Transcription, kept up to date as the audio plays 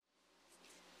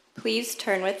Please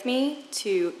turn with me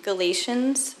to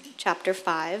Galatians chapter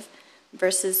 5,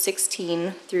 verses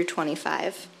 16 through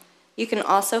 25. You can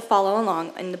also follow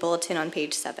along in the bulletin on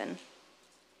page 7.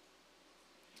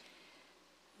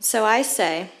 So I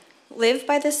say, live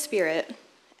by the Spirit,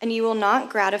 and you will not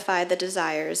gratify the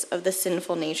desires of the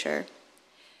sinful nature.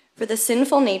 For the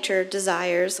sinful nature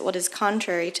desires what is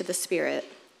contrary to the Spirit,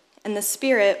 and the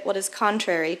Spirit what is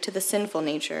contrary to the sinful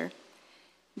nature.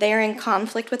 They are in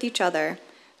conflict with each other,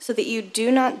 so that you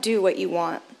do not do what you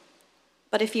want.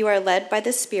 But if you are led by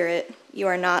the Spirit, you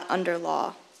are not under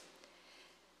law.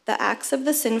 The acts of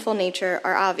the sinful nature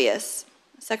are obvious: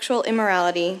 sexual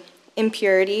immorality,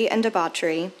 impurity and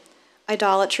debauchery,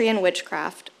 idolatry and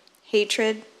witchcraft,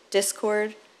 hatred,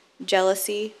 discord,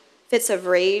 jealousy, fits of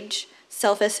rage,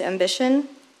 selfish ambition,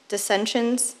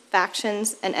 dissensions,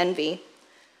 factions, and envy,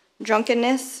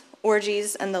 drunkenness,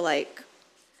 orgies, and the like.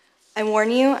 I warn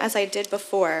you, as I did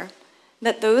before,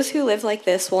 that those who live like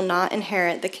this will not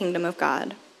inherit the kingdom of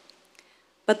God.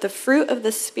 But the fruit of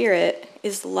the Spirit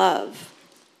is love,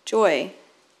 joy,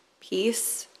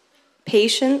 peace,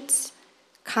 patience,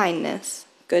 kindness,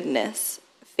 goodness,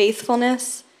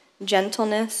 faithfulness,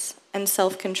 gentleness, and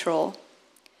self-control.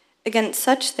 Against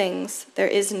such things there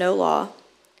is no law.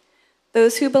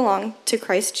 Those who belong to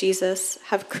Christ Jesus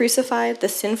have crucified the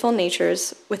sinful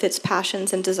natures with its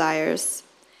passions and desires.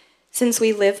 Since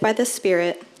we live by the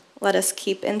Spirit, let us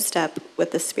keep in step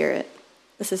with the Spirit.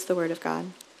 This is the word of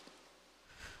God.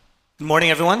 Good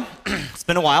morning, everyone. It's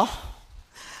been a while.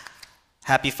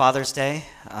 Happy Father's Day.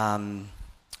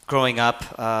 Growing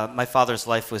up, my father's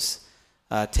life was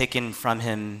taken from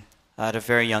him at a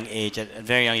very young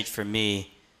age for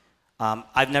me.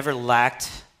 I've never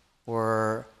lacked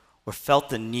or felt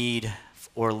the need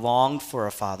or longed for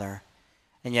a father,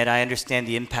 and yet I understand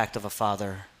the impact of a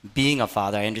father. Being a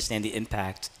father, I understand the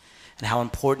impact and how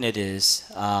important it is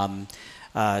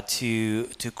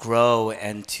to grow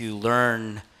and to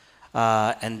learn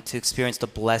and to experience the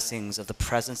blessings of the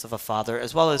presence of a father,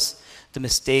 as well as the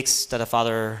mistakes that a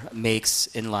father makes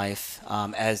in life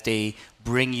as they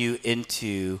bring you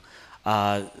into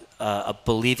a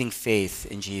believing faith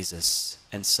in Jesus.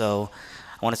 And so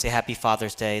I want to say Happy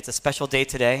Father's Day. It's a special day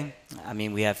today. I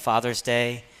mean, we have Father's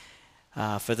Day.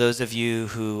 For those of you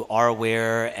who are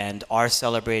aware and are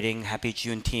celebrating, Happy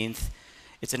Juneteenth.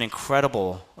 It's an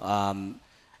incredible,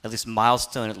 at least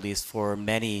milestone, at least for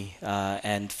many,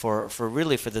 and for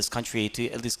this country to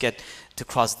at least get to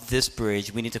cross this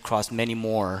bridge. We need to cross many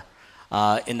more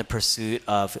in the pursuit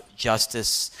of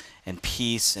justice and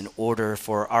peace and order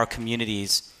for our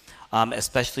communities,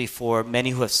 especially for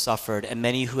many who have suffered and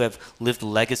many who have lived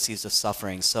legacies of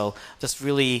suffering. So just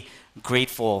really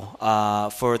grateful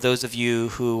for those of you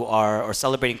who are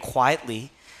celebrating quietly,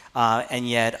 and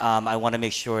yet I want to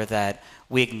make sure that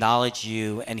we acknowledge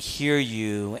you and hear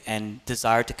you and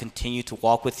desire to continue to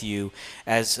walk with you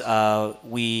as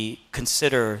we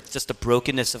consider just the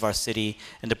brokenness of our city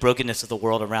and the brokenness of the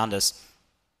world around us.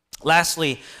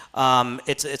 Lastly,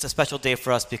 it's a special day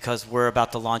for us because we're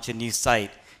about to launch a new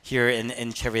site here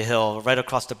in Cherry Hill, right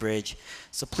across the bridge.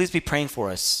 So please be praying for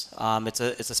us. It's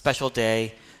a special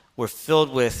day. We're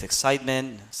filled with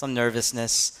excitement, some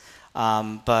nervousness,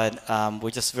 but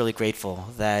we're just really grateful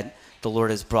that the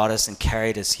Lord has brought us and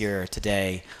carried us here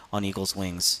today on Eagle's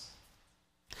Wings.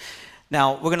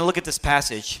 Now, we're going to look at this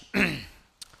passage.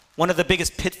 One of the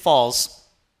biggest pitfalls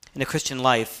in the Christian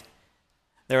life,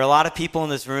 there are a lot of people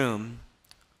in this room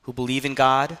who believe in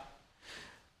God,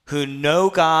 who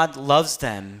know God loves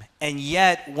them, and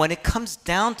yet when it comes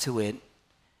down to it,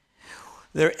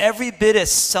 they're every bit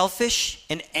as selfish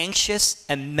and anxious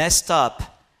and messed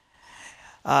up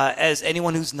as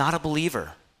anyone who's not a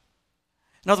believer.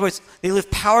 In other words, they live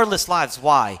powerless lives.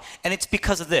 Why? And it's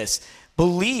because of this.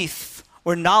 Belief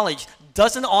or knowledge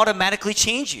doesn't automatically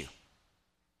change you.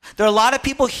 There are a lot of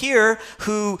people here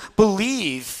who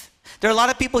believe. There are a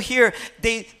lot of people here,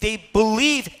 they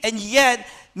believe and yet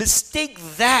mistake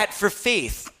that for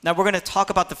faith. Now, we're going to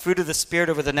talk about the fruit of the Spirit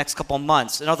over the next couple of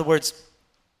months. In other words,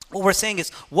 what we're saying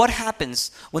is, what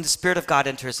happens when the Spirit of God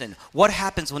enters in? What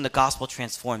happens when the gospel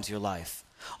transforms your life?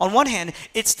 On one hand,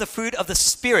 it's the fruit of the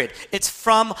Spirit. It's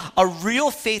from a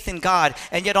real faith in God.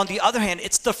 And yet on the other hand,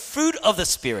 it's the fruit of the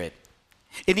Spirit.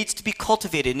 It needs to be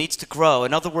cultivated. It needs to grow.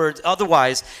 In other words,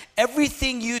 otherwise,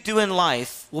 everything you do in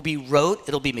life will be rote.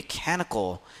 It'll be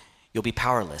mechanical. You'll be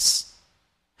powerless.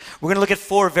 We're going to look at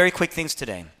 4 very quick things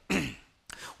today.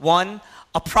 1,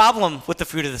 a problem with the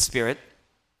fruit of the Spirit.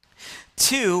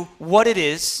 2, what it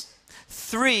is.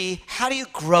 3, how do you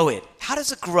grow it? How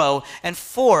does it grow? And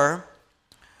 4,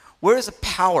 where is the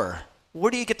power?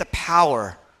 Where do you get the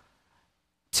power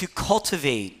to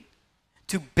cultivate,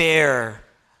 to bear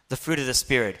the fruit of the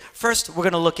Spirit. First, we're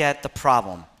going to look at the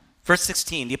problem. Verse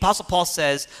 16, the Apostle Paul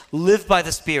says, live by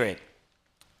the Spirit.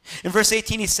 In verse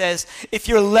 18, he says, if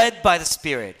you're led by the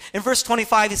Spirit. In verse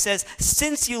 25, he says,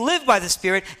 since you live by the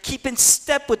Spirit, keep in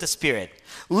step with the Spirit.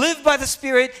 Live by the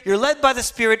Spirit, you're led by the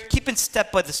Spirit, keep in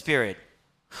step by the Spirit.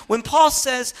 When Paul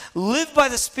says, live by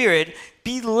the Spirit,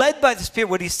 be led by the Spirit,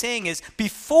 what he's saying is,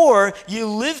 before you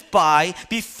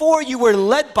were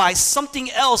led by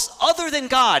something else other than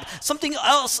God, something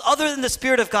else other than the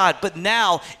Spirit of God. But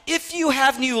now, if you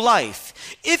have new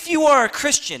life, if you are a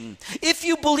Christian, if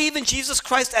you believe in Jesus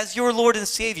Christ as your Lord and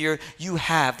Savior, you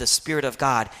have the Spirit of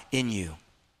God in you.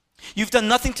 You've done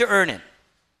nothing to earn it.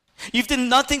 You've done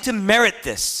nothing to merit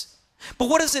this. But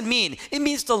what does it mean? It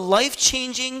means the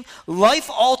life-changing,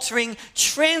 life-altering,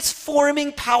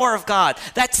 transforming power of God.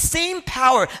 That same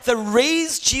power that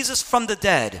raised Jesus from the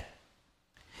dead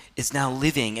is now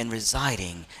living and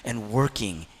residing and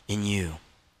working in you.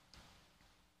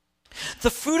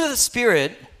 The fruit of the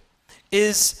Spirit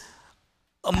is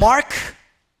a mark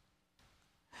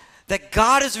that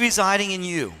God is residing in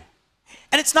you.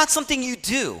 And it's not something you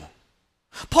do.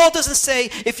 Paul doesn't say,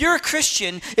 if you're a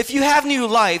Christian, if you have new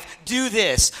life, do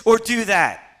this or do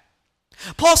that.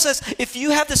 Paul says, if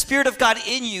you have the Spirit of God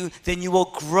in you, then you will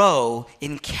grow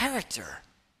in character.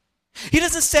 He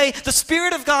doesn't say the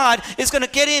Spirit of God is going to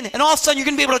get in and all of a sudden you're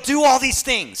going to be able to do all these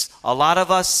things. A lot of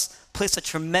us place a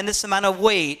tremendous amount of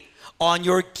weight on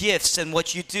your gifts and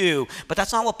what you do, but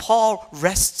that's not what Paul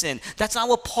rests in. That's not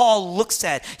what Paul looks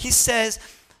at. He says,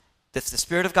 if the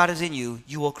Spirit of God is in you,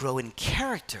 you will grow in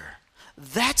character.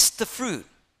 That's the fruit.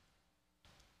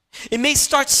 It may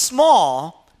start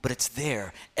small, but it's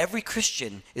there. Every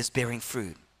Christian is bearing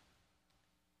fruit.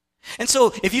 And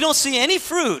so if you don't see any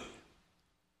fruit,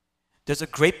 there's a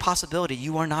great possibility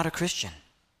you are not a Christian.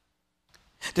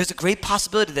 There's a great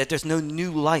possibility that there's no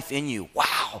new life in you.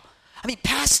 Wow. I mean,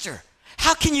 Pastor,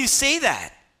 how can you say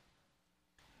that?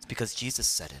 It's because Jesus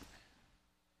said it.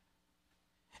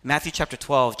 In Matthew chapter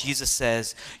 12, Jesus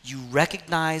says, you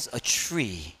recognize a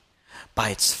tree by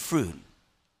its fruit.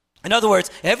 In other words,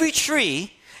 every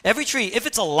tree, if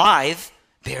it's alive,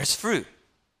 bears fruit.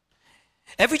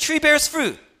 Every tree bears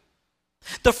fruit.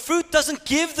 The fruit doesn't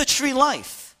give the tree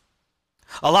life.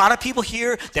 A lot of people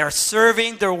here, they're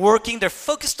serving, they're working, they're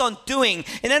focused on doing.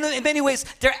 And in many ways,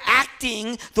 they're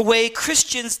acting the way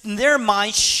Christians in their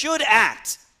mind should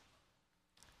act.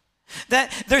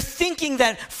 That they're thinking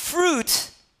that fruit,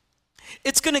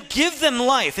 it's going to give them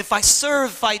life. If I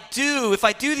serve, if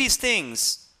I do these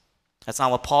things. That's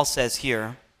not what Paul says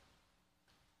here.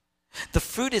 The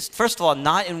fruit is, first of all,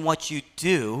 not in what you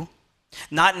do,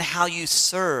 not in how you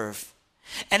serve.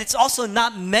 And it's also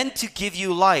not meant to give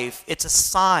you life. It's a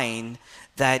sign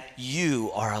that you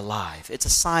are alive. It's a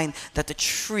sign that the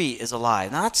tree is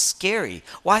alive. Now, that's scary.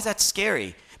 Why is that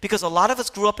scary? Because a lot of us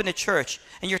grew up in a church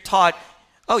and you're taught,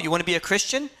 oh, you want to be a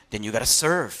Christian? Then you got to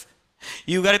serve.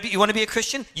 You want to be a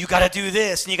Christian? You got to do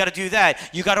this and you got to do that.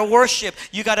 You got to worship.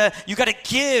 You got to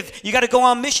give. You got to go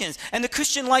on missions. And the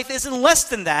Christian life isn't less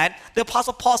than that. The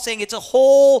Apostle Paul saying it's a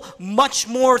whole much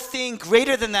more thing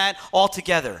greater than that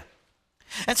altogether.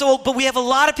 And so, but we have a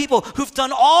lot of people who've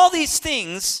done all these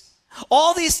things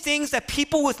that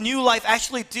people with new life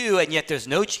actually do, and yet there's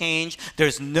no change.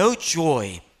 There's no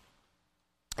joy.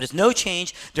 There's no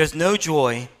change. There's no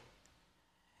joy.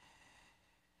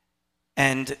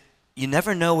 And you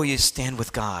never know where you stand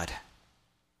with God.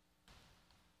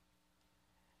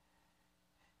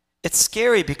 It's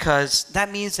scary because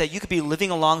that means that you could be living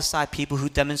alongside people who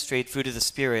demonstrate fruit of the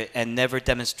Spirit and never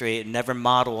demonstrate, never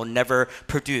model, never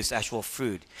produce actual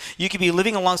fruit. You could be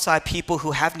living alongside people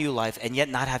who have new life and yet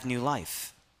not have new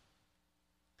life.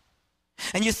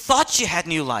 And you thought you had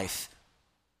new life,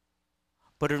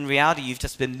 but in reality, you've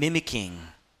just been mimicking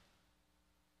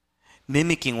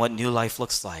what new life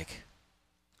looks like.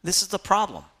 This is the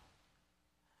problem.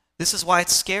 This is why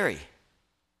it's scary.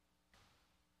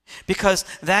 Because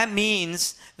that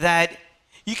means that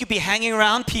you could be hanging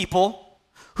around people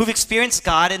who've experienced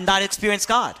God and not experienced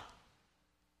God.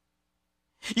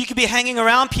 You could be hanging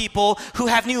around people who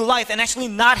have new life and actually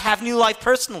not have new life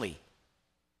personally.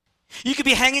 You could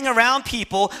be hanging around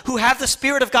people who have the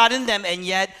Spirit of God in them and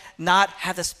yet not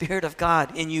have the Spirit of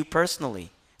God in you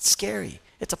personally. It's scary.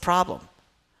 It's a problem.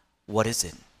 What is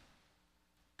it?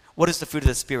 What is the fruit of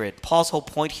the Spirit? Paul's whole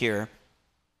point here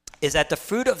is that the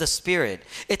fruit of the Spirit,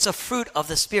 it's a fruit of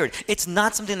the Spirit. It's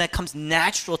not something that comes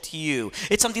natural to you.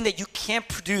 It's something that you can't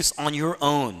produce on your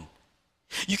own.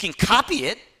 You can copy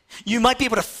it. You might be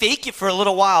able to fake it for a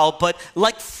little while, but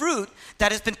like fruit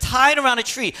that has been tied around a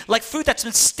tree, like fruit that's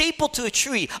been stapled to a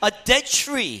tree, a dead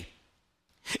tree,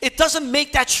 It doesn't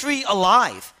make that tree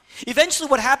alive. Eventually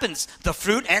what happens, the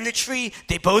fruit and the tree,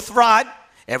 they both rot.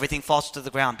 Everything falls to the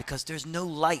ground because there's no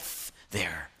life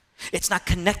there. It's not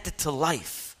connected to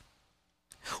life.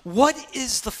 What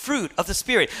is the fruit of the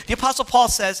Spirit? The Apostle Paul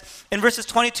says in verses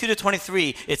 22 to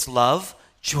 23, it's love,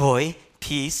 joy,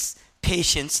 peace,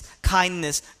 patience,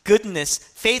 kindness, goodness,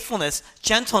 faithfulness,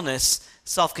 gentleness,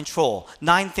 self-control.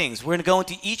 9 things. We're going to go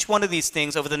into each one of these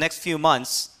things over the next few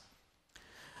months.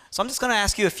 So I'm just going to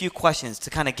ask you a few questions to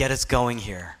kind of get us going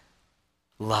here.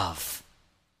 Love.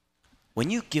 When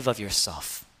you give of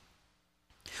yourself,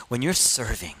 when you're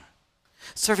serving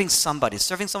somebody,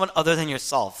 serving someone other than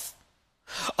yourself,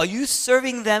 are you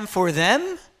serving them for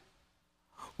them?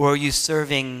 Or are you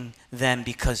serving them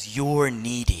because you're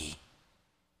needy?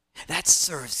 That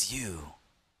serves you.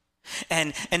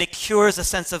 And it cures a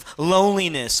sense of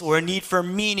loneliness or a need for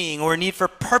meaning or a need for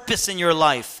purpose in your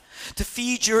life, to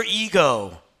feed your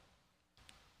ego,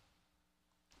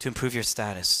 to improve your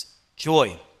status.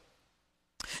 Joy.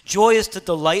 Joy is to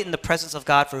delight in the presence of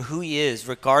God for who He is,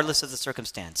 regardless of the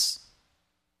circumstance.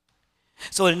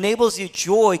 So it enables you,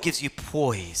 joy gives you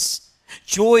poise.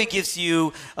 Joy gives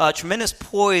you tremendous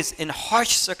poise in harsh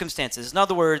circumstances. In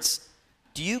other words,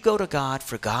 do you go to God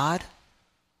for God?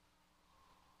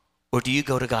 Or do you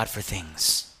go to God for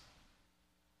things?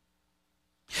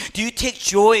 Do you take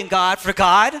joy in God for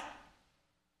God?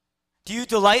 Do you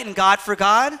delight in God for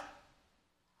God?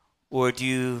 Or do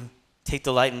you take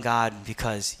delight in God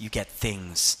because you get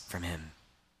things from Him?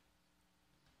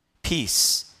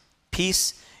 Peace.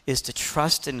 Peace is to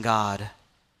trust in God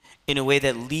in a way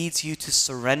that leads you to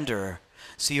surrender,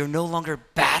 so you're no longer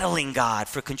battling God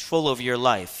for control over your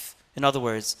life. In other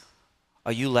words,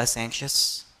 are you less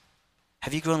anxious?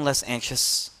 Have you grown less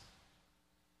anxious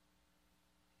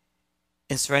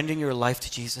in surrendering your life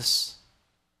to Jesus?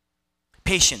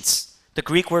 Patience. The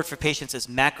Greek word for patience is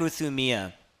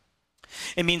makrothumia.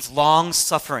 It means long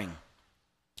suffering.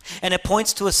 And it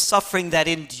points to a suffering that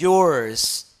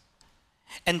endures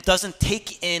and doesn't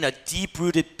take in a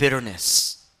deep-rooted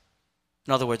bitterness.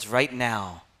 In other words, right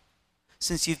now,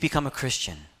 since you've become a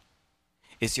Christian,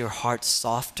 is your heart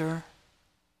softer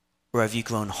or have you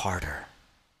grown harder?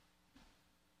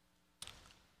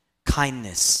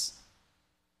 Kindness.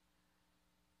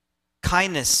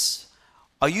 Kindness.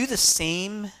 Are you the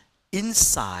same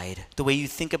inside, the way you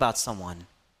think about someone,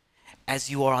 as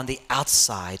you are on the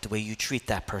outside, the way you treat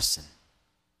that person?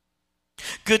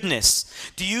 Goodness.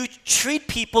 Do you treat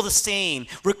people the same,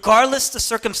 regardless the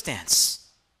circumstance?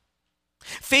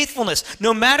 Faithfulness.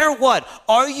 No matter what,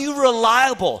 are you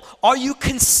reliable? Are you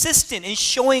consistent in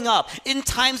showing up in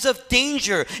times of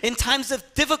danger, in times of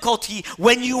difficulty,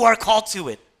 when you are called to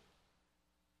it?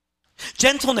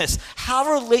 Gentleness. How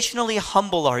relationally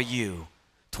humble are you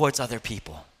towards other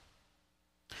people?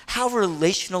 How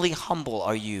relationally humble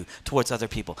are you towards other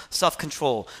people?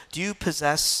 Self-control. Do you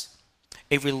possess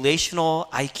a relational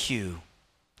IQ,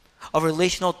 a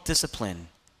relational discipline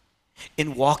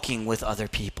in walking with other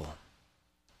people?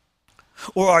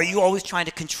 Or are you always trying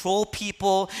to control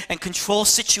people and control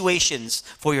situations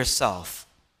for yourself?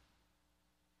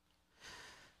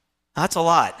 That's a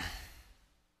lot.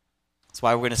 That's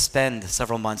why we're going to spend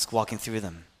several months walking through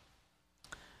them.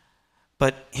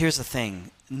 But here's the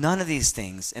thing. None of these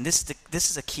things, and this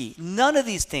is a key, none of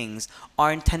these things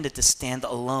are intended to stand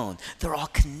alone. They're all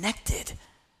connected.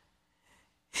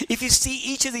 If you see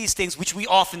each of these things, which we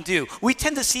often do, we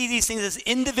tend to see these things as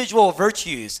individual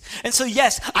virtues. And so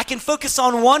yes, I can focus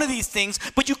on one of these things,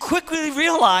 but you quickly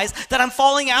realize that I'm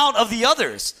falling out of the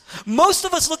others. Most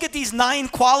of us look at these 9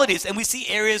 qualities and we see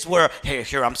areas where, hey,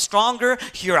 here I'm stronger,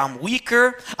 here I'm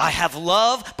weaker, I have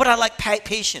love, but I lack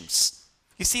patience.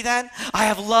 You see that? I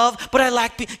have love, but I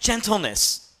lack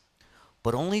gentleness.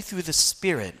 But only through the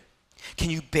Spirit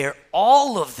can you bear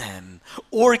all of them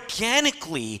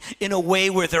organically in a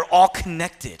way where they're all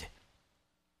connected.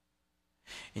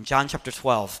 In John chapter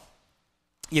 12,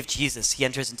 you have Jesus. He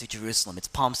enters into Jerusalem. It's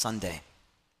Palm Sunday.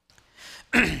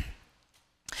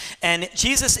 And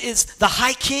Jesus is the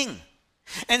high king.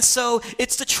 And so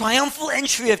it's the triumphal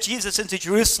entry of Jesus into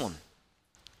Jerusalem.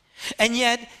 And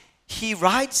yet, he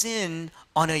rides in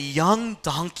on a young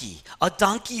donkey, a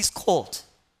donkey's colt.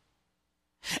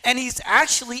 And he's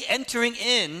actually entering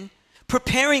in,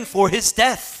 preparing for his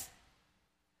death.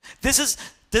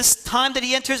 This time that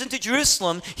he enters into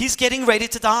Jerusalem, he's getting ready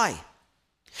to die.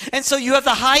 And so you have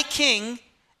the high king,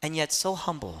 and yet so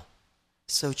humble,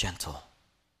 so gentle.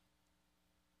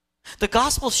 The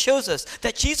gospel shows us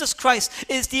that Jesus Christ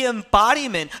is the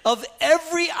embodiment of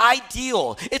every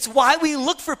ideal. It's why we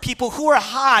look for people who are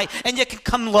high and yet can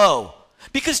come low.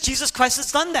 Because Jesus Christ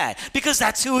has done that. Because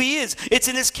that's who he is. It's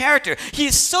in his character. He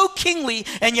is so kingly,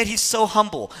 and yet he's so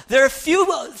humble. There are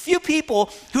few people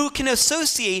who can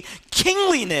associate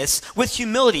kingliness with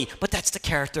humility, but that's the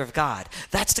character of God.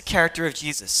 That's the character of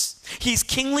Jesus. He's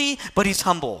kingly, but he's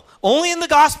humble. Only in the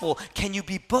gospel can you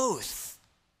be both.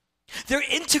 They're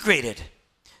integrated.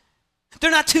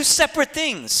 They're not two separate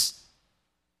things.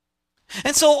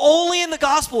 And so only in the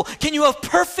gospel can you have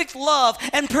perfect love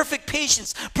and perfect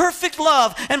patience, perfect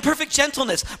love and perfect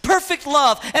gentleness, perfect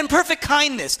love and perfect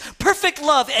kindness, perfect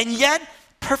love and yet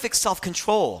perfect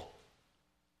self-control.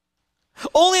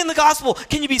 Only in the gospel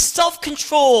can you be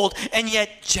self-controlled and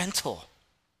yet gentle.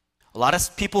 A lot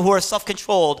of people who are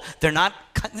self-controlled, they're not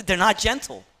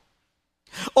gentle.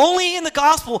 Only in the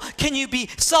gospel can you be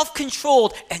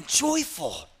self-controlled and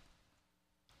joyful.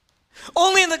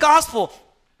 Only in the gospel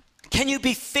can you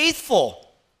be faithful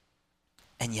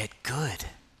and yet good?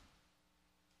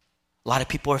 A lot of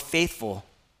people are faithful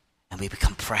and we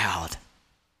become proud.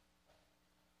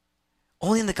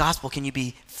 Only in the gospel can you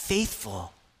be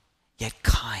faithful yet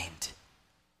kind.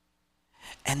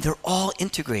 And they're all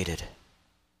integrated.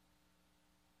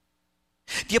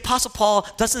 The Apostle Paul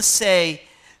doesn't say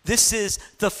this is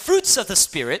the fruits of the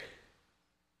Spirit.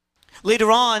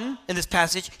 Later on in this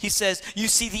passage, he says, you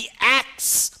see the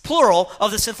acts, plural,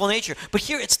 of the sinful nature. But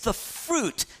here it's the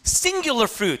fruit, singular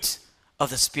fruit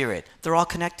of the Spirit. They're all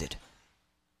connected.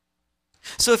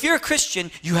 So if you're a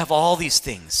Christian, you have all these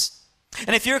things.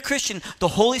 And if you're a Christian, the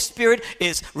Holy Spirit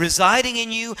is residing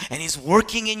in you and he's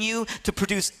working in you to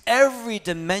produce every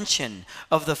dimension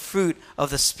of the fruit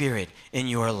of the Spirit in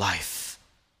your life,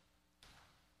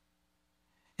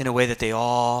 in a way that they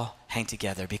all hang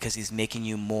together because he's making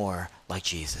you more like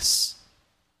Jesus.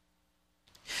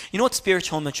 You know what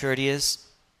spiritual maturity is?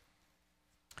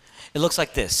 It looks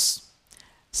like this.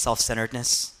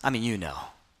 Self-centeredness. I mean, you know.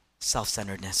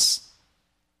 Self-centeredness.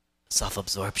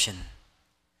 Self-absorption.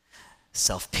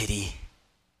 Self-pity.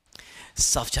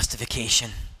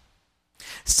 Self-justification.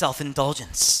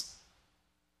 Self-indulgence.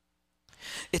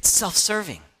 It's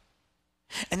self-serving.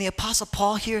 And the Apostle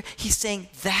Paul here, he's saying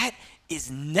that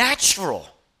is natural.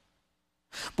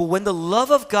 But when the love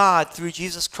of God through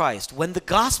Jesus Christ, when the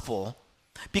gospel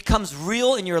becomes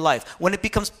real in your life, when it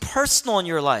becomes personal in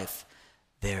your life,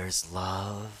 there's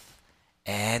love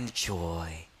and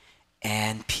joy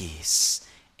and peace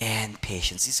and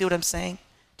patience. You see what I'm saying?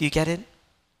 Do you get it?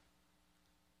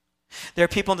 There are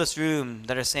people in this room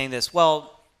that are saying this,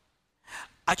 well,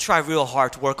 I try real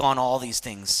hard to work on all these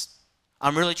things.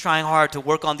 I'm really trying hard to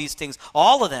work on these things,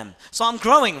 all of them. So I'm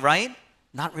growing, right?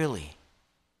 Not really.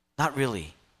 Not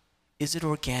really. Is it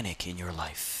organic in your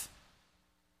life?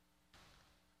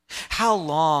 How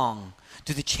long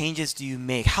do the changes do you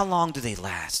make? How long do they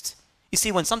last? You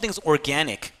see, when something's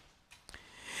organic,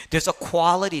 there's a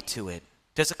quality to it.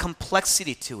 There's a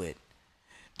complexity to it.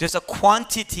 There's a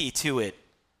quantity to it.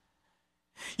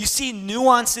 You see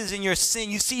nuances in your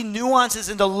sin. You see nuances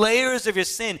in the layers of your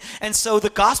sin. And so the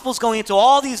gospel's going into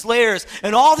all these layers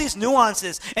and all these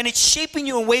nuances, and it's shaping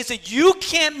you in ways that you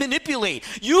can't manipulate.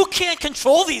 You can't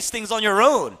control these things on your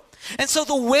own. And so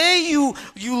the way you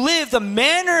live, the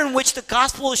manner in which the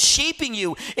gospel is shaping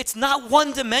you, it's not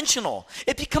one-dimensional.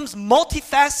 It becomes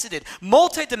multifaceted,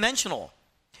 multidimensional,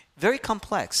 very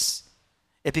complex.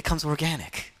 It becomes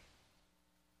organic.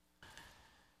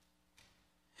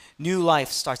 New life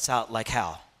starts out like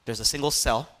how? There's a single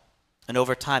cell, and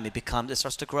over time it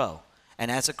starts to grow.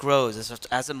 And as it grows,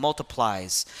 as it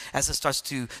multiplies, as it starts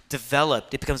to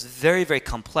develop, it becomes very, very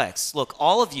complex. Look,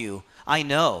 all of you, I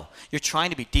know, you're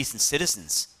trying to be decent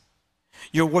citizens.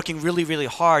 You're working really, really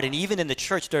hard, and even in the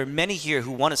church, there are many here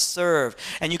who want to serve,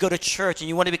 and you go to church and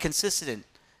you want to be consistent.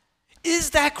 Is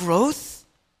that growth?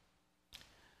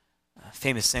 A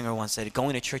famous singer once said,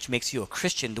 going to church makes you a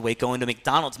Christian the way going to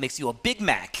McDonald's makes you a Big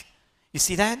Mac. You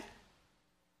see that?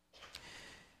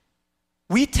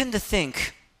 We tend to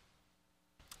think,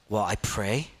 well, I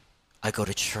pray, I go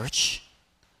to church,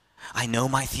 I know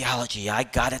my theology, I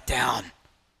got it down.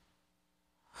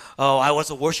 Oh, I was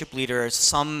a worship leader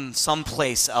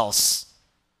someplace else.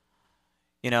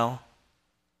 You know,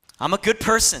 I'm a good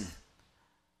person.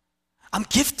 I'm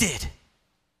gifted.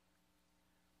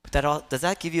 But does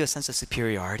that give you a sense of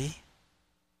superiority?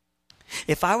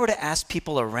 If I were to ask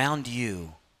people around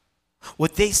you,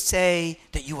 would they say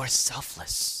that you are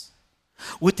selfless?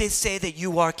 Would they say that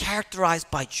you are characterized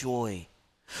by joy?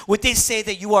 Would they say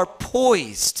that you are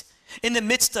poised in the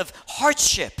midst of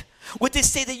hardship? Would they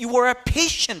say that you are a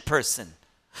patient person?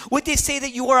 Would they say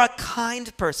that you are a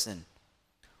kind person?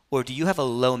 Or do you have a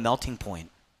low melting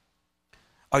point?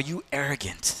 Are you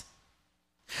arrogant?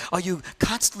 Are you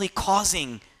constantly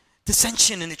causing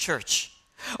dissension in the church?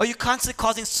 Are you constantly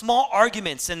causing small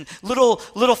arguments and little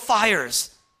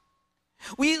fires?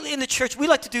 We in the church, we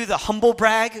like to do the humble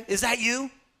brag. Is that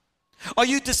you? Are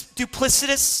you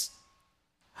duplicitous?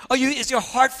 Is your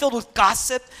heart filled with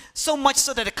gossip so much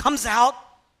so that it comes out?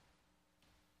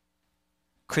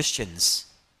 Christians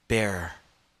bear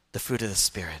the fruit of the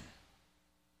Spirit.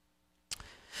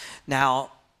 Now,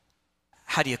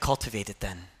 how do you cultivate it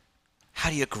then? How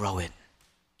do you grow it?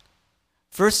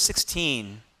 Verse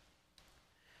 16,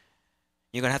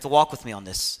 you're going to have to walk with me on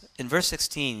this. In verse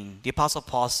 16, the Apostle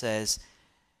Paul says,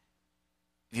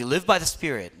 if you live by the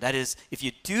Spirit, that is, if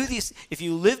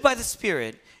you live by the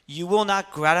Spirit, you will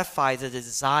not gratify the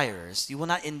desires, you will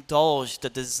not indulge the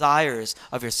desires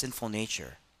of your sinful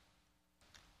nature.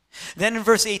 Then in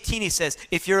verse 18 he says,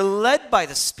 if you're led by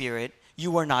the Spirit,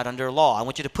 you are not under law. I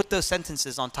want you to put those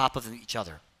sentences on top of each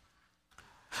other.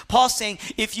 Paul's saying,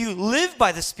 if you live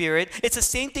by the Spirit, it's the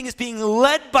same thing as being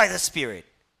led by the Spirit.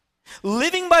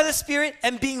 Living by the Spirit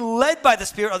and being led by the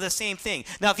Spirit are the same thing.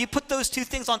 Now, if you put those two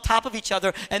things on top of each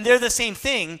other and they're the same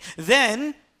thing,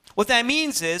 then what that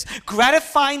means is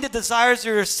gratifying the desires of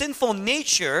your sinful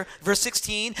nature, verse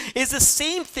 16, is the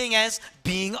same thing as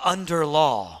being under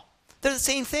law. They're the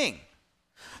same thing.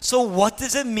 So what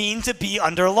does it mean to be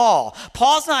under law?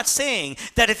 Paul's not saying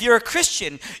that if you're a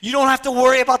Christian, you don't have to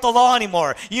worry about the law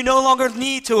anymore. You no longer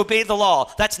need to obey the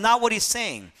law. That's not what he's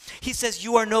saying. He says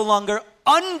you are no longer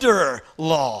under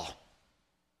law.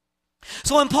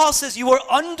 So when Paul says you are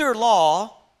under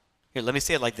law, here, let me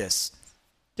say it like this.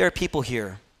 There are people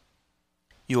here,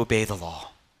 you obey the law.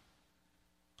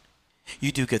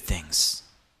 You do good things.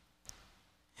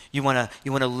 You want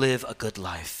to live a good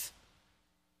life.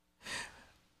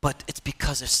 But it's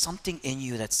because there's something in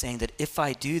you that's saying that if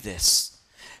I do this,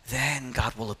 then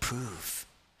God will approve.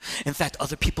 In fact,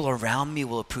 other people around me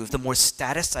will approve. The more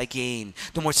status I gain,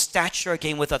 the more stature I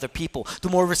gain with other people, the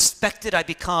more respected I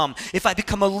become. If I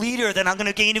become a leader, then I'm going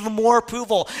to gain even more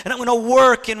approval. And I'm going to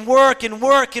work and work and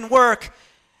work and work.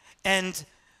 And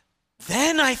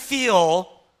then I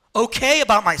feel okay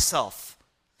about myself.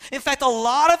 In fact, a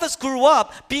lot of us grew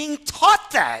up being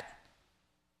taught that.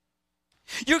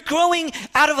 You're growing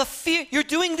out of a fear. You're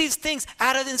doing these things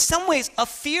out of, in some ways, a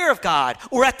fear of God.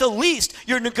 Or at the least,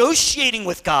 you're negotiating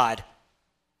with God.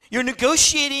 You're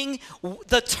negotiating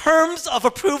the terms of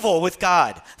approval with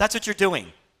God. That's what you're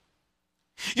doing.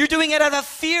 You're doing it out of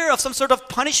fear of some sort of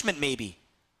punishment, maybe.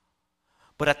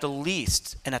 But at the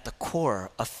least, and at the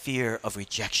core, a fear of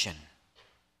rejection.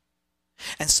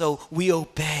 And so we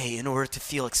obey in order to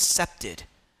feel accepted.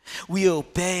 We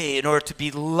obey in order to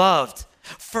be loved.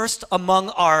 First among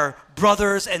our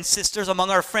brothers and sisters,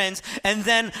 among our friends, and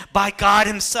then by God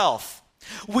himself.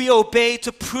 We obey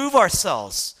to prove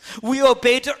ourselves. We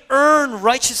obey to earn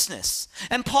righteousness.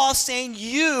 And Paul's saying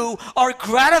you are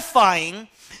gratifying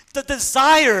the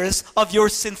desires of your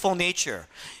sinful nature.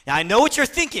 Now, I know what you're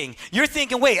thinking. You're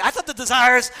thinking, wait, I thought the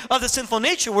desires of the sinful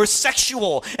nature were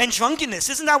sexual and drunkenness.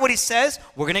 Isn't that what he says?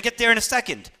 We're going to get there in a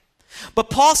second. But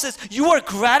Paul says you are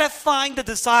gratifying the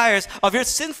desires of your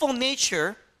sinful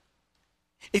nature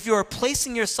if you are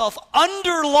placing yourself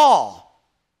under law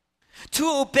to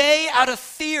obey out of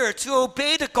fear, to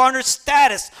obey to garner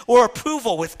status or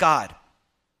approval with God.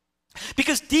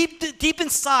 Because deep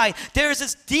inside, there is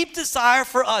this deep desire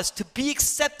for us to be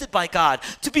accepted by God,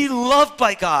 to be loved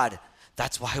by God.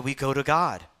 That's why we go to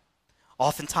God,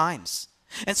 oftentimes.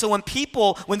 And so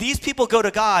when these people go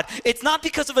to God, it's not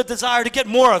because of a desire to get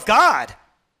more of God.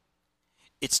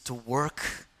 It's to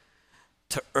work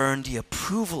to earn the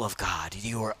approval of God.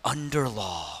 You are under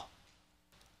law.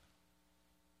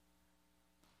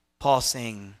 Paul's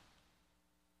saying,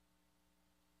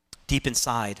 deep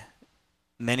inside,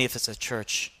 many of us at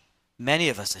church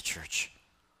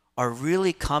are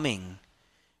really coming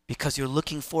because you're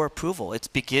looking for approval. It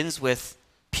begins with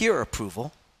peer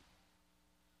approval.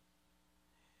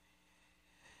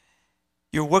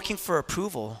 You're working for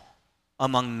approval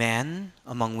among men,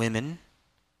 among women.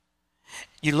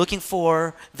 You're looking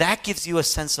for, that gives you a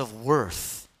sense of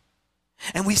worth.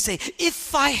 And we say,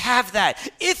 if I have that,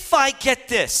 if I get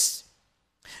this,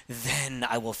 then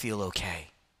I will feel okay.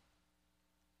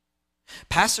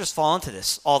 Pastors fall into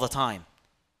this all the time.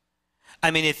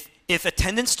 I mean, if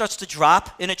attendance starts to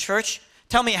drop in a church,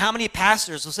 tell me how many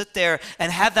pastors will sit there and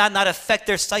have that not affect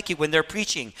their psyche when they're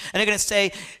preaching. And they're going to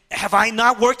say, have I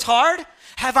not worked hard?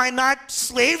 Have I not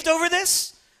slaved over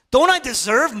this? Don't I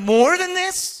deserve more than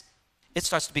this? It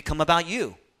starts to become about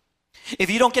you. If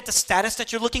you don't get the status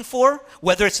that you're looking for,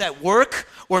 whether it's at work,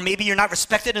 or maybe you're not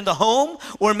respected in the home,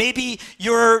 or maybe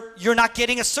you're not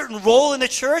getting a certain role in the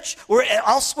church, or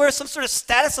elsewhere, some sort of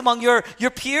status among your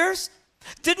peers,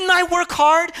 Didn't I work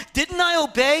hard? Didn't I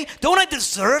obey? Don't I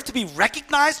deserve to be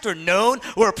recognized or known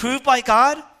or approved by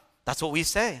God? That's what we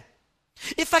say.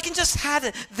 If I can just have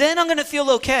it, then I'm going to feel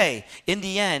okay. In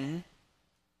the end,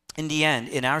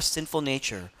 in our sinful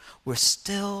nature, we're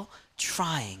still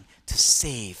trying to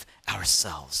save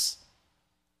ourselves.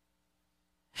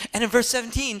 And in verse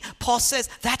 17, Paul says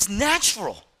that's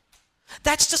natural.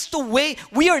 That's just the way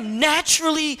we are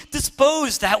naturally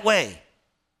disposed that way.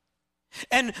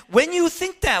 And when you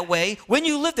think that way, when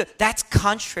you live that, that's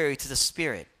contrary to the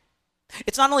Spirit.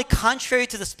 It's not only contrary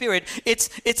to the Spirit,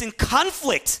 it's in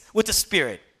conflict with the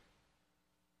Spirit.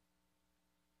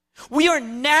 We are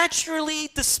naturally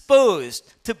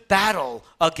disposed to battle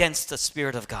against the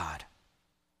Spirit of God.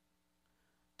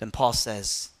 Then Paul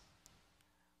says,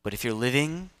 but if you're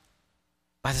living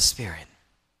by the Spirit,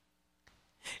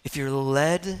 if you're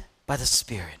led by the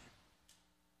Spirit,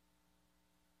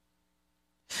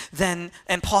 then,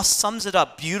 and Paul sums it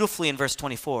up beautifully in verse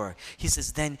 24. He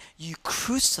says, then you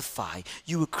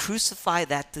would crucify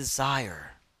that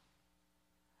desire.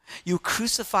 You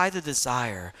crucify the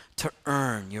desire to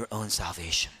earn your own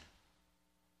salvation,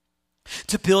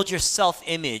 to build your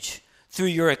self-image through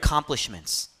your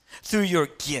accomplishments, through your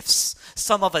gifts.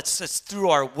 Some of it's just through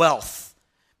our wealth,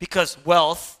 because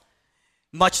wealth,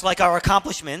 much like our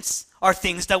accomplishments, are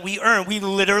things that we earn. We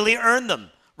literally earn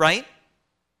them, right?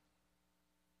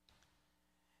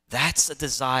 That's a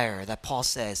desire that Paul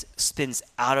says spins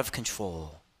out of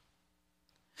control.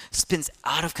 Spins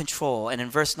out of control. And in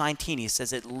verse 19, he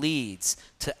says it leads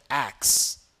to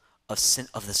acts of sin,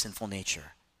 of the sinful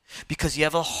nature. Because you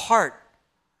have a heart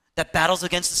that battles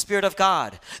against the Spirit of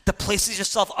God, that places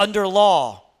yourself under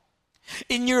law.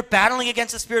 In your battling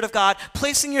against the Spirit of God,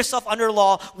 placing yourself under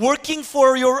law, working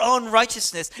for your own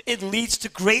righteousness, it leads to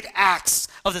great acts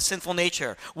of the sinful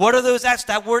nature. What are those acts?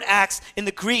 That word acts in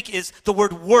the Greek is the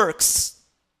word works.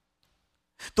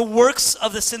 The works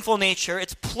of the sinful nature,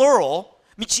 it's plural,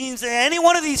 which means that any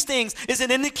one of these things is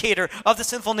an indicator of the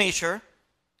sinful nature,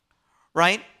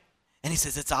 right? And he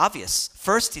says it's obvious.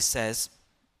 First, he says,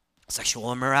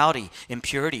 sexual immorality,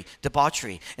 impurity,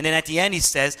 debauchery. And then at the end he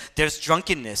says there's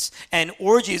drunkenness and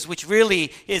orgies, which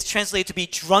really is translated to be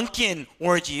drunken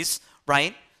orgies,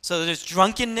 right? So there's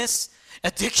drunkenness,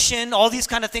 addiction, all these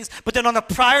kind of things. But then on the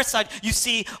prior side, you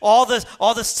see all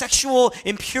the sexual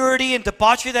impurity and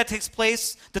debauchery that takes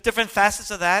place, the different facets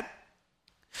of that.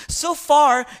 So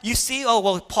far, you see,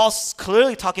 Paul's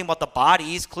clearly talking about the body.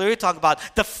 He's clearly talking about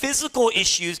the physical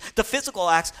issues, the physical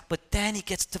acts. But then you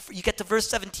get to verse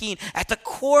 17. At the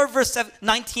core of verse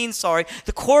 19,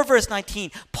 the core of verse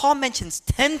 19, Paul mentions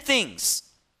 10 things.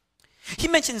 He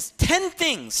mentions 10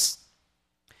 things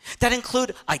that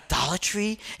include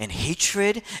idolatry and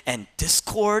hatred and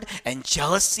discord and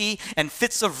jealousy and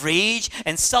fits of rage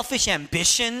and selfish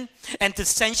ambition and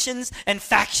dissensions and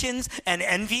factions and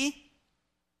envy.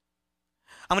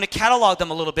 I'm going to catalog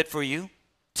them a little bit for you.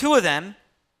 2 of them,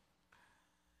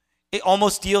 it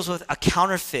almost deals with a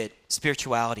counterfeit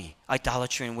spirituality,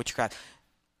 idolatry and witchcraft,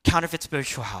 counterfeit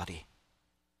spirituality.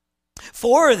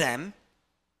 4 of them,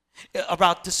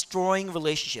 about destroying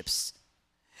relationships.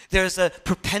 There's a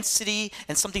propensity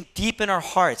and something deep in our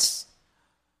hearts,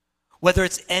 whether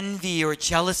it's envy or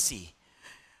jealousy,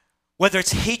 whether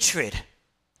it's hatred,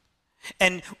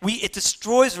 and it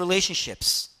destroys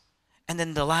relationships. And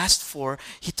then the last 4,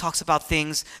 he talks about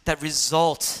things that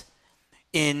result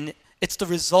in, it's the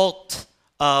result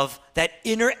of that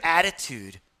inner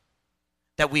attitude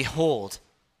that we hold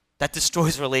that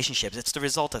destroys relationships. It's the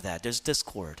result of that. There's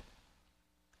discord.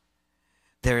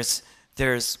 There's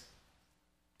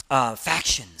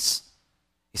factions.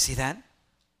 You see that?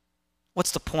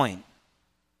 What's the point?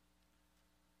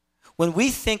 When we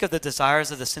think of the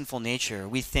desires of the sinful nature,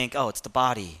 we think, it's the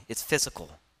body, it's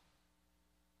physical.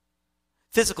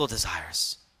 Physical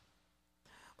desires.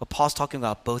 But Paul's talking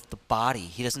about both the body.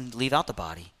 He doesn't leave out the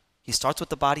body. He starts with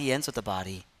the body, he ends with the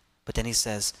body. But then he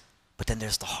says, but then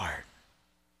there's the heart.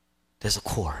 There's a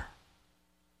core.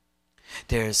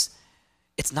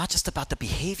 It's not just about the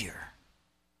behavior.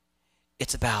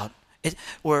 It's about,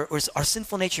 or our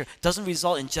sinful nature doesn't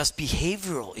result in just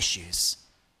behavioral issues,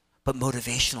 but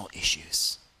motivational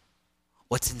issues.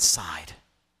 What's inside?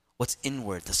 What's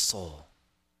inward, the soul?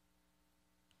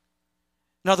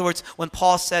 In other words, when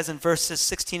Paul says in verses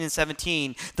 16 and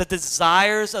 17, the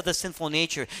desires of the sinful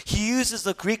nature, he uses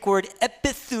the Greek word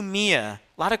epithumia.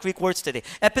 A lot of Greek words today.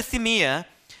 Epithumia,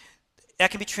 that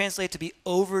can be translated to be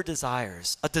over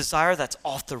desires, a desire that's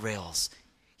off the rails.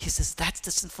 He says that's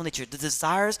the sinful nature. The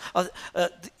desires of,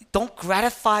 don't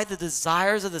gratify the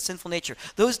desires of the sinful nature.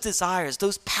 Those desires,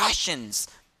 those passions,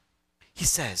 he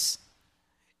says,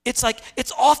 It's like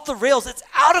it's off the rails. It's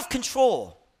out of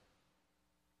control.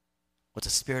 What the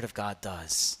Spirit of God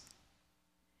does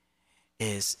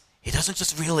is he doesn't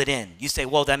just reel it in. You say,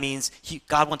 well, that means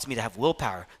God wants me to have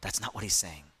willpower. That's not what he's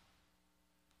saying.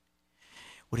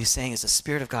 What he's saying is the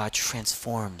Spirit of God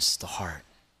transforms the heart,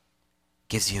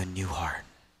 gives you a new heart.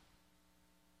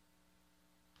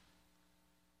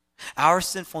 Our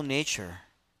sinful nature,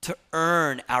 to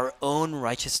earn our own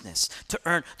righteousness,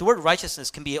 the word righteousness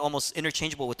can be almost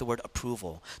interchangeable with the word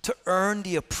approval, to earn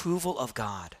the approval of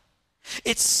God.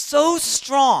 It's so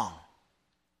strong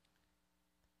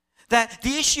that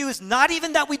the issue is not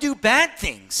even that we do bad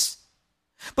things,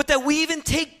 but that we even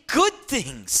take good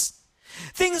things.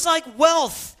 Things like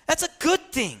wealth, that's a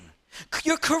good thing.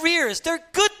 Your careers, they're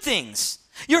good things.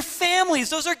 Your families,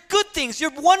 those are good things.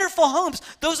 Your wonderful homes,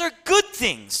 those are good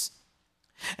things.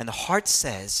 And the heart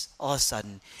says, all of a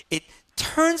sudden, it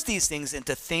turns these things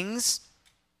into things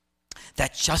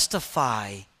that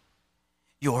justify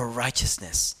your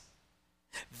righteousness.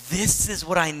 This is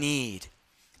what I need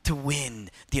to win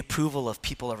the approval of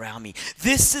people around me.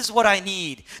 This is what I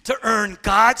need to earn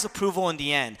God's approval in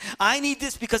the end. I need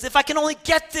this because if I can only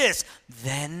get this,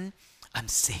 then I'm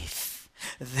safe.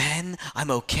 Then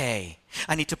I'm okay.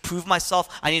 I need to prove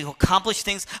myself. I need to accomplish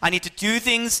things. I need to do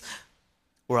things,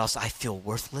 or else I feel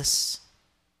worthless.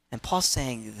 And Paul's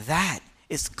saying that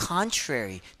is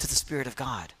contrary to the Spirit of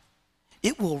God.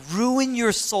 It will ruin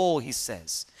your soul, he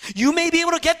says. You may be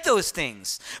able to get those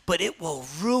things, but it will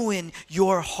ruin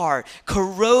your heart,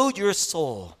 corrode your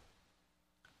soul.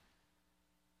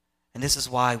 And this is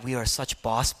why we are such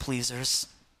boss pleasers.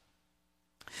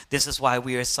 This is why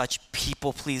we are such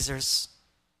people pleasers.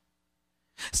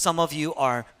 Some of you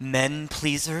are men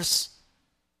pleasers.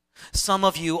 Some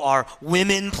of you are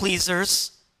women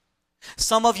pleasers.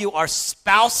 Some of you are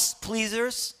spouse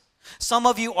pleasers. Some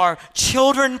of you are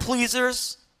children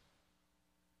pleasers.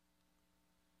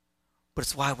 But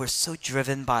it's why we're so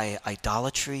driven by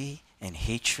idolatry and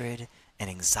hatred and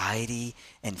anxiety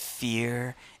and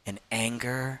fear and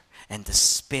anger and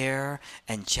despair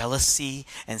and jealousy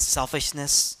and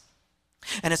selfishness.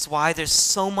 And it's why there's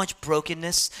so much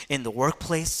brokenness in the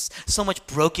workplace, so much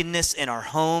brokenness in our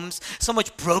homes, so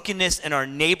much brokenness in our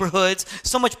neighborhoods,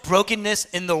 so much brokenness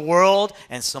in the world,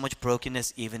 and so much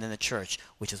brokenness even in the church,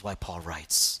 which is why Paul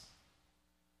writes.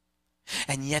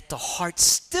 And yet the heart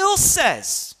still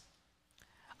says,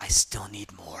 I still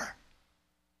need more.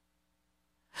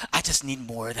 I just need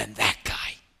more than that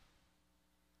guy.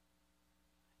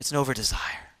 It's an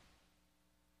over-desire.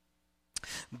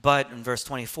 But in verse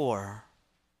 24,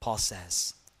 Paul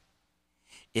says,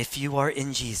 if you are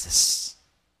in Jesus,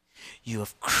 you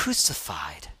have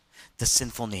crucified the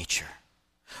sinful nature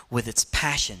with its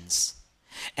passions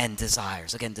and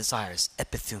desires. Again, desires,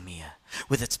 epithumia,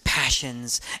 with its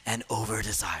passions and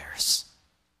over-desires.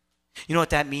 You know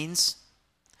what that means?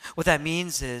 What that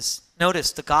means is,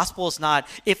 notice, the gospel is not,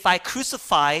 if I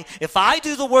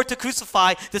do the work to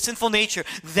crucify the sinful nature,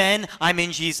 then I'm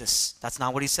in Jesus. That's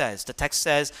not what he says. The text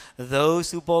says,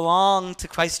 those who belong to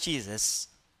Christ Jesus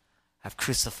have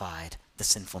crucified the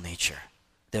sinful nature.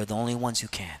 They're the only ones who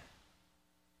can.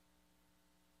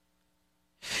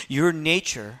 Your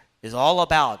nature is all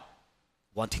about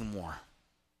wanting more.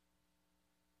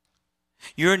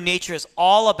 Your nature is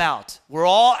all about, we're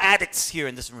all addicts here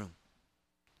in this room.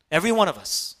 Every one of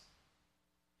us.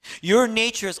 Your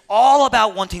nature is all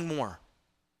about wanting more.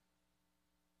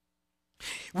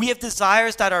 We have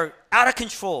desires that are out of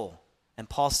control. And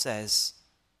Paul says,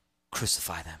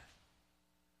 crucify them.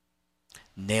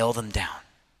 Nail them down.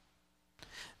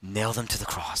 Nail them to the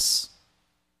cross.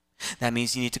 That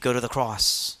means you need to go to the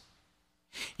cross.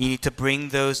 You need to bring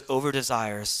those over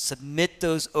desires, submit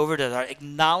those over desires,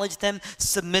 acknowledge them,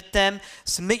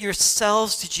 submit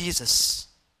yourselves to Jesus.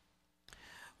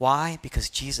 Why?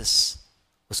 Because Jesus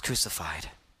was crucified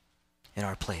in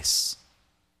our place.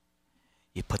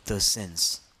 He put those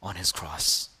sins on his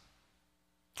cross.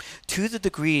 To the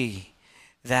degree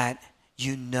that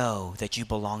you know that you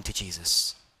belong to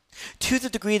Jesus, to the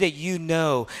degree that you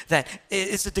know that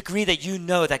it's the degree that you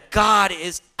know that God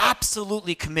is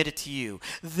absolutely committed to you,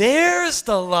 there's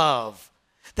the love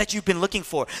that you've been looking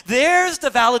for. There's the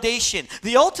validation,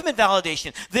 the ultimate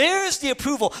validation. There's the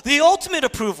approval, the ultimate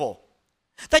approval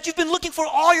that you've been looking for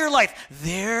all your life.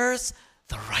 There's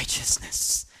the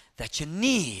righteousness that you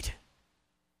need,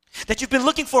 that you've been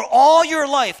looking for all your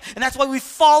life. And that's why we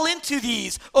fall into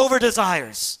these over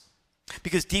desires.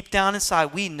 Because deep down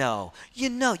inside, we know,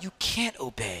 you can't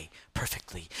obey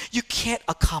perfectly. You can't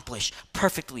accomplish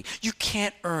perfectly. You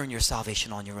can't earn your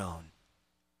salvation on your own.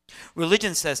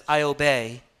 Religion says, I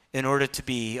obey in order to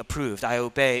be approved. I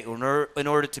obey in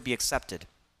order to be accepted.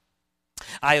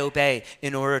 I obey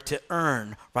in order to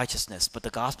earn righteousness. But the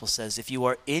gospel says if you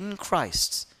are in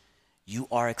Christ, you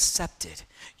are accepted.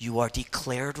 You are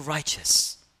declared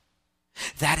righteous.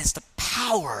 That is the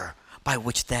power by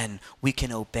which then we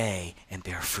can obey and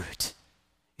bear fruit.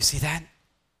 You see that?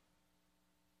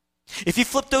 If you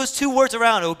flip those two words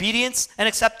around, obedience and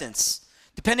acceptance,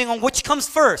 depending on which comes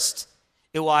first,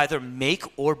 it will either make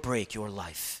or break your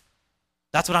life.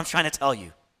 That's what I'm trying to tell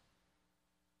you.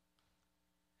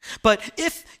 But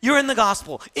if you're in the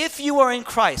gospel, if you are in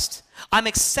Christ, I'm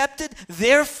accepted,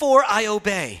 therefore I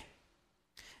obey.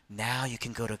 Now you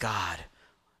can go to God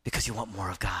because you want more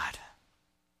of God.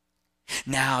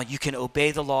 Now you can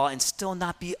obey the law and still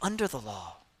not be under the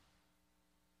law.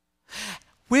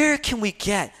 Where can we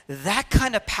get that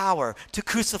kind of power to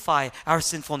crucify our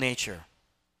sinful nature?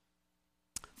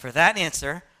 For that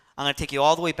answer, I'm going to take you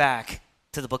all the way back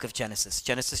to the book of Genesis,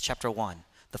 Genesis chapter 1,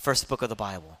 the first book of the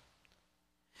Bible.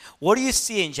 What do you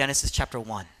see in Genesis chapter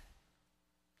 1?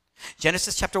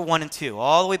 Genesis chapter 1 and 2,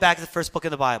 all the way back to the first book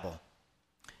of the Bible.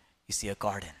 You see a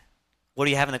garden. What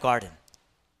do you have in the garden?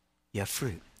 You have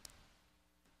fruit.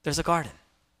 There's a garden.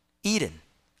 Eden,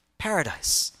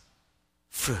 paradise,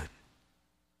 fruit.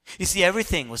 You see,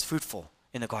 everything was fruitful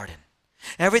in the garden.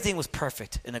 Everything was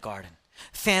perfect in the garden.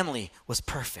 Family was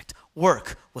perfect.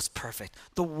 Work was perfect.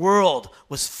 The world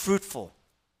was fruitful.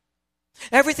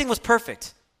 Everything was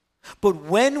perfect. But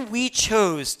when we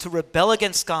chose to rebel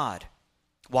against God,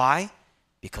 why?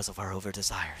 Because of our over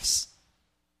desires.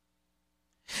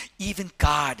 Even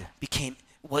God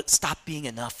stopped being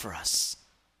enough for us.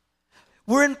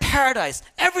 We're in paradise.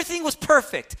 Everything was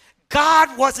perfect.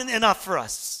 God wasn't enough for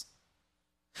us.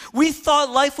 We thought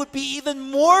life would be even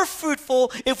more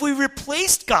fruitful if we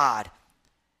replaced God.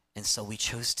 And so we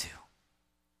chose to.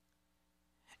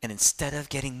 And instead of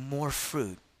getting more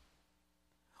fruit,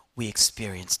 we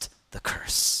experienced the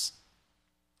curse.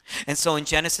 And so in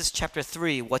Genesis chapter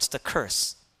 3, what's the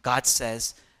curse? God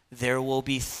says, there will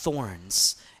be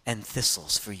thorns and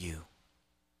thistles for you.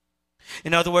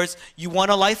 In other words, you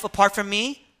want a life apart from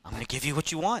me? I'm going to give you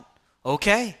what you want.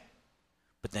 Okay.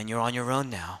 But then you're on your own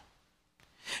now.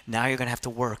 Now you're going to have to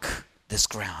work this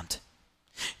ground.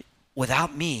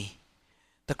 Without me,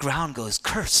 the ground goes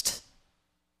cursed.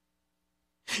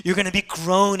 You're going to be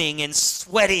groaning and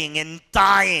sweating and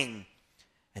dying,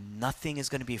 and nothing is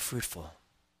going to be fruitful.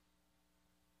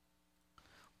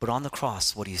 But on the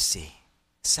cross, what do you see?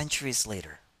 Centuries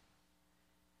later,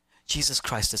 Jesus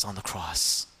Christ is on the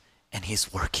cross, and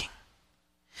he's working,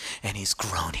 and he's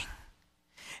groaning,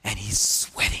 and he's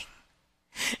sweating,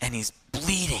 and he's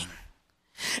bleeding,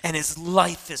 and his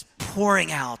life is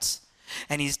pouring out,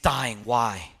 and he's dying.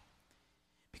 Why?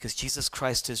 Because Jesus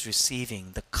Christ is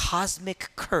receiving the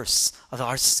cosmic curse of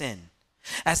our sin.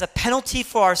 As a penalty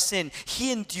for our sin,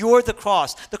 he endured the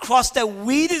cross that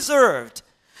we deserved,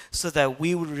 so that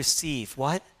we would receive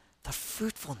what? The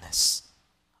fruitfulness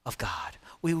of God.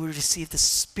 We would receive the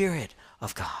Spirit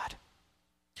of God.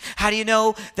 How do you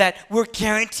know that we're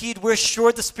guaranteed, we're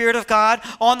assured the Spirit of God?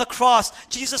 On the cross,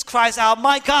 Jesus cries out,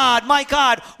 my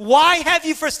God, why have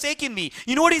you forsaken me?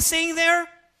 You know what he's saying there?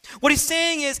 What he's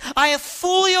saying is, I have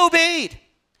fully obeyed,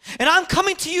 and I'm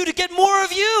coming to you to get more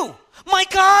of you. My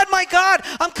God,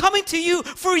 I'm coming to you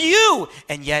for you.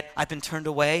 And yet, I've been turned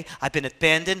away, I've been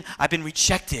abandoned, I've been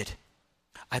rejected.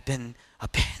 I've been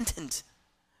abandoned,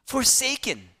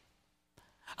 forsaken.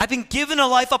 I've been given a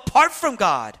life apart from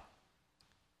God.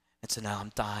 And so now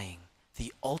I'm dying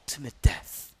the ultimate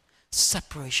death,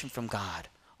 separation from God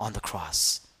on the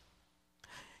cross.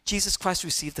 Jesus Christ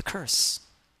received the curse.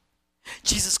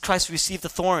 Jesus Christ received the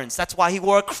thorns. That's why he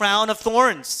wore a crown of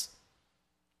thorns.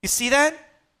 You see that?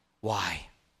 Why?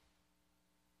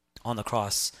 On the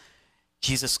cross,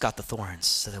 Jesus got the thorns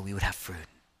so that we would have fruit.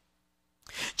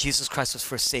 Jesus Christ was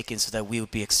forsaken so that we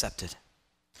would be accepted.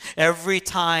 Every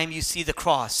time you see the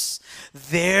cross,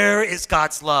 there is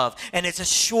God's love, and it's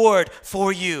assured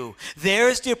for you.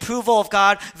 There's the approval of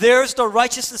God, there's the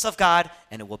righteousness of God,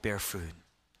 and it will bear fruit.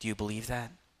 Do you believe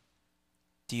that?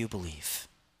 Do you believe?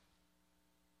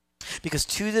 Because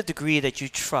to the degree that you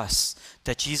trust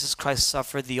that Jesus Christ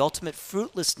suffered the ultimate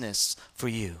fruitlessness for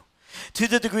you, to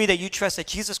the degree that you trust that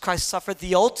Jesus Christ suffered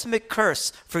the ultimate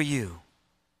curse for you,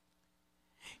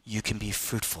 you can be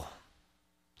fruitful.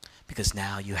 Because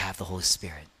now you have the Holy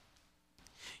Spirit.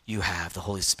 You have the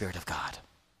Holy Spirit of God.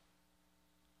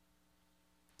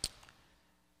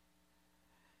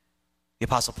 The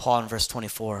Apostle Paul in verse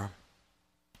 24,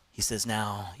 he says,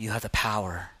 now you have the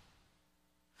power.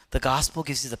 The gospel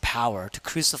gives you the power to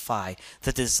crucify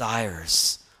the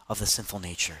desires of the sinful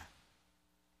nature.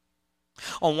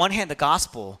 On one hand, the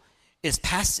gospel is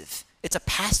passive. It's a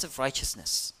passive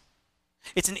righteousness.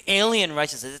 It's an alien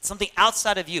righteousness. It's something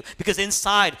outside of you because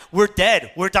inside we're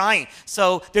dead, we're dying.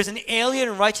 So there's an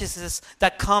alien righteousness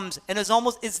that comes and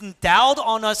is endowed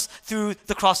on us through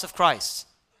the cross of Christ.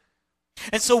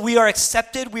 And so we are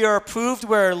accepted, we are approved,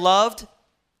 we are loved.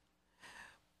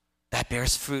 That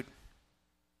bears fruit.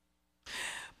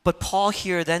 But Paul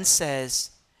here then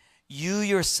says, you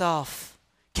yourself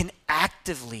can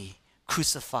actively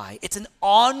crucify. It's an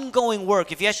ongoing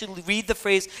work. If you actually read the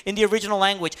phrase in the original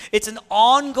language, it's an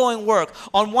ongoing work.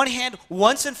 On one hand,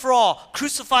 once and for all,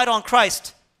 crucified on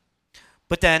Christ.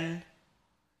 But then,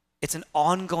 it's an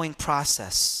ongoing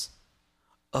process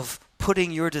of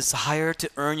putting your desire to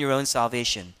earn your own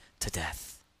salvation to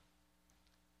death.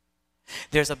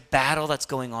 There's a battle that's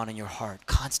going on in your heart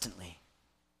constantly.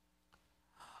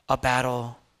 A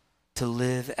battle to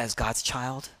live as God's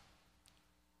child,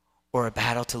 or a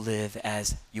battle to live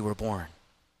as you were born,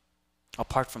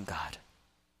 apart from God.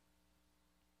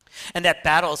 And that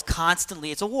battle is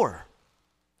constantly, it's a war.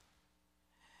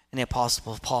 And the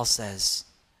Apostle Paul says,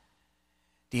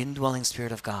 the indwelling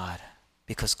Spirit of God,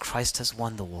 because Christ has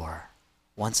won the war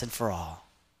once and for all,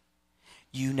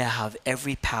 you now have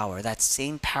every power, that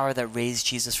same power that raised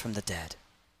Jesus from the dead.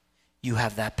 You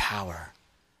have that power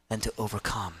then to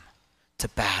overcome, to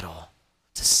battle,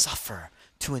 to suffer,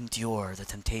 to endure the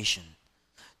temptation,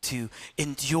 to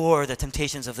endure the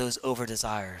temptations of those over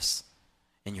desires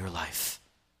in your life.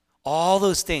 All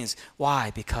those things.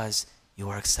 Why? Because you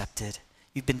are accepted.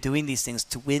 You've been doing these things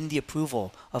to win the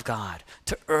approval of God,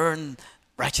 to earn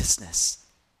righteousness,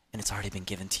 and it's already been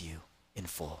given to you in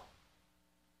full.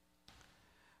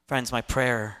 Friends, my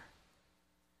prayer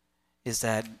is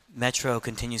that Metro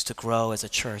continues to grow as a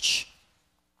church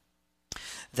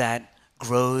that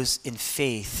grows in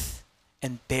faith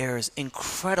and bears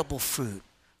incredible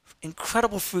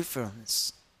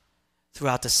fruitfulness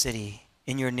throughout the city,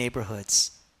 in your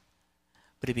neighborhoods.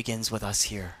 But it begins with us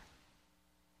here,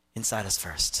 inside us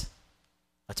first.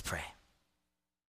 Let's pray.